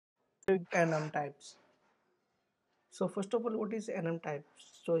enum types. So first of all, what is enum type?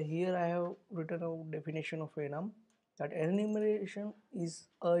 So here I have written a definition of enum, that enumeration is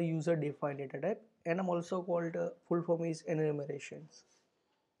a user defined data type. Enum also called full form is enumerations.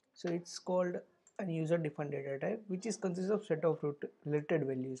 So it's called a user defined data type which is consists of set of related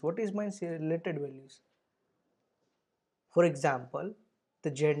values. What is my related values? For example,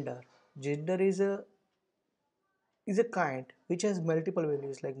 the gender. Gender is a kind which has multiple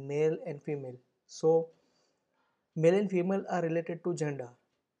values like male and female. So male and female are related to gender.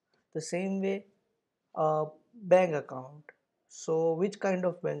 The same way, bank account. So which kind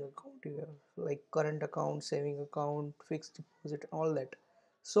of bank account you have? Like current account, saving account, fixed deposit, all that.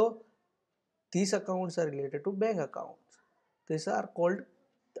 So these accounts are related to bank accounts. These are called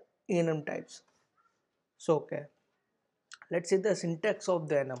the enum types. So okay, let's see the syntax of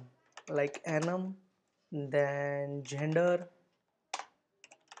the enum. Like enum, then gender,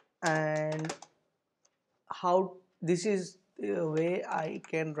 and how this is the way I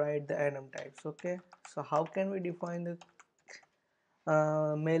can write the enum types. Okay, so how can we define the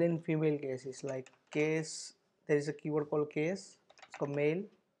male and female cases? Like case, there is a keyword called case for male.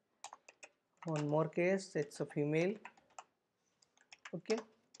 One more case, it's a female. Okay,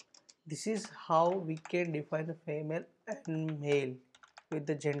 this is how we can define the female and male with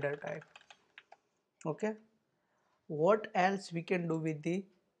the gender type. Okay, what else we can do with the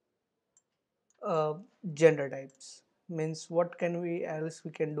uh, gender types? Means what can we else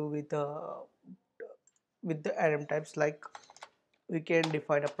we can do with the item types? Like we can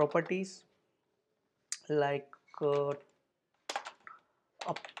define a properties like uh,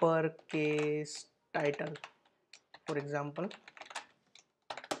 uppercase title. For example,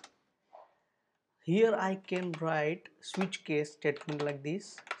 here I can write switch case statement like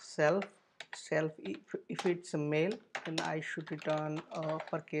this. Self if it's a male, then I should return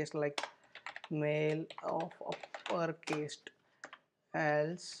uppercase like male of uppercase.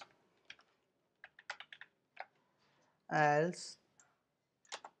 Else else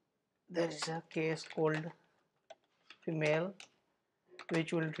there is a case called female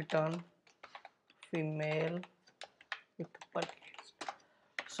which will return female with uppercase.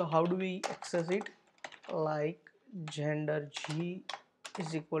 So how do we access it? Like gender g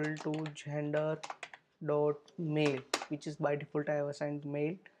is equal to gender dot male, which is by default I have assigned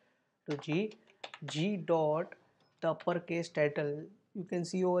male to g dot the uppercase title. You can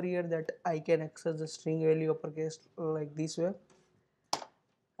see over here that I can access the string value uppercase like this way,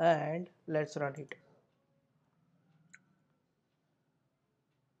 and let's run it.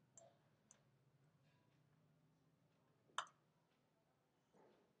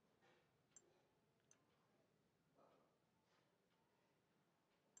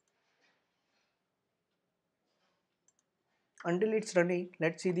 Until it's running,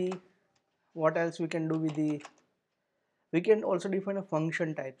 let's see the what else we can do with the. We can also define a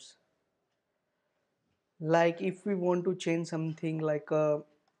function types. Like if we want to change something like a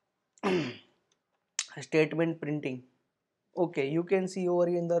statement printing. Okay, you can see over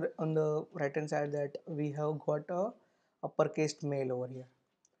here in the on the right hand side that we have got a uppercase male over here.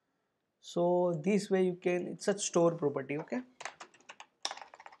 So this way you can, it's a store property. Okay,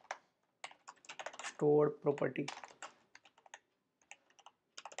 stored property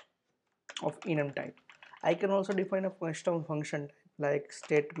of enum type. I can also define a custom function type like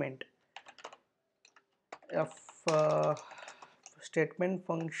statement. If statement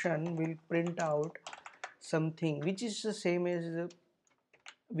function will print out something which is the same as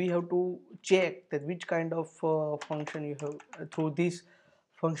we have to check that which kind of function you have through this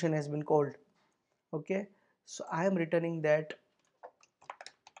function has been called. Okay, so I am returning that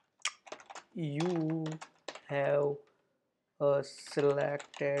you have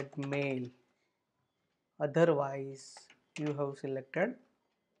selected male, otherwise you have selected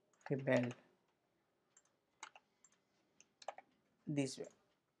female. This way,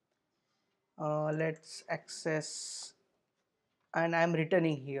 let's access, and I'm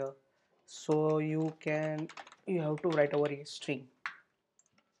returning here, so you have to write over a string.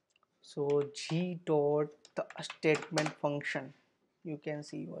 So g dot the statement function, you can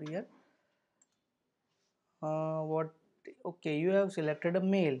see over here what. Okay, you have selected a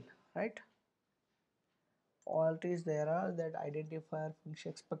male, right? All it is there are that identifier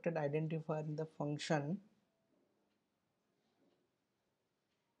function, expected identifier in the function.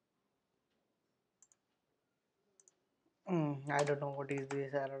 I don't know what is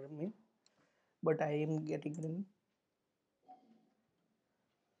this error mean, but I am getting an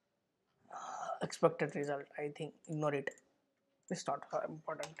expected result. I think ignore it, it's not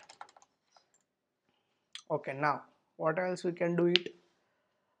important. Okay, now what else we can do it?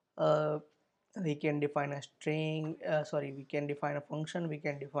 uh, we can define a string, we can define a function, we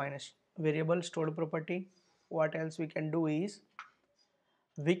can define a variable stored property. What else we can do is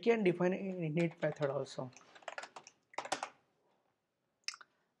we can define an init method also,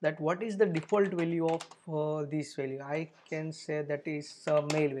 that what is the default value of this value. I can say that is a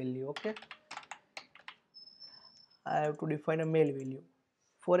male value. Okay, I have to define a male value.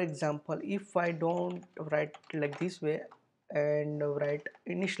 For example, if I don't write like this way and write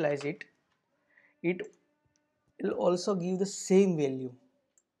initialize it, it will also give the same value.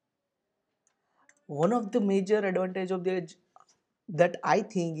 One of the major advantage of the that I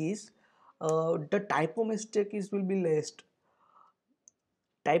think is the typo mistake is will be less.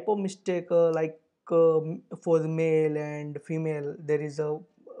 Typo mistake for the male and female, there is a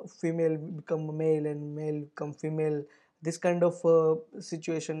female become male and male become female. This kind of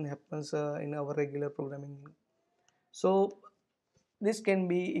situation happens in our regular programming. So this can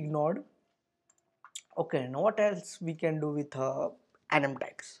be ignored. Okay, now what else we can do with enum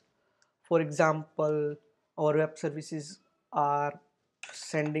types? For example, our web services are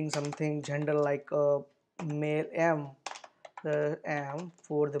sending something gender like male m, the m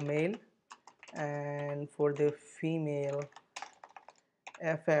for the male, and for the female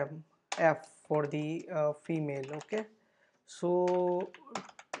fm, f for the female. Okay, so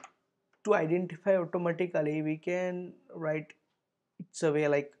to identify automatically we can write it's a way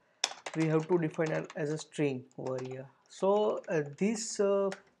like we have to define it as a string over here. So this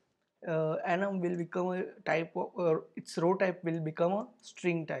enum will become a type of, its row type will become a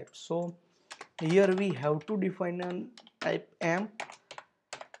string type. So here we have to define a type m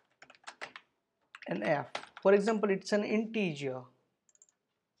and f. For example, it's an integer,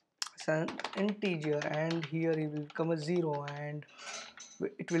 and here it will become a 0 and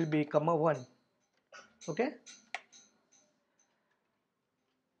it will become a 1. Okay,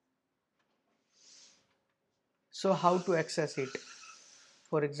 so how to access it?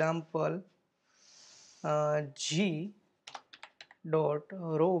 For example, g dot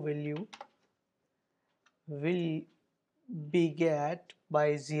row value will be get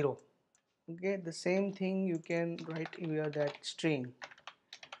by 0. Okay, the same thing you can write here, that string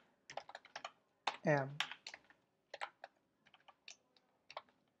m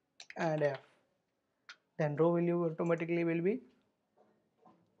and f, then row value automatically will be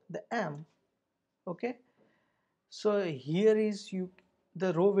the m. Okay, so here is you,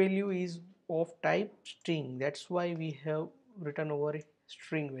 the row value is of type string, that's why we have written over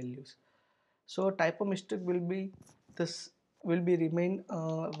string values. So typo mistake will be this, will be remain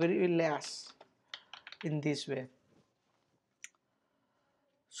very less in this way.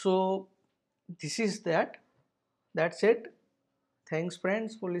 So this is that's it. Thanks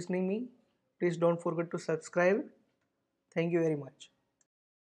friends for listening me. Please don't forget to subscribe. Thank you very much.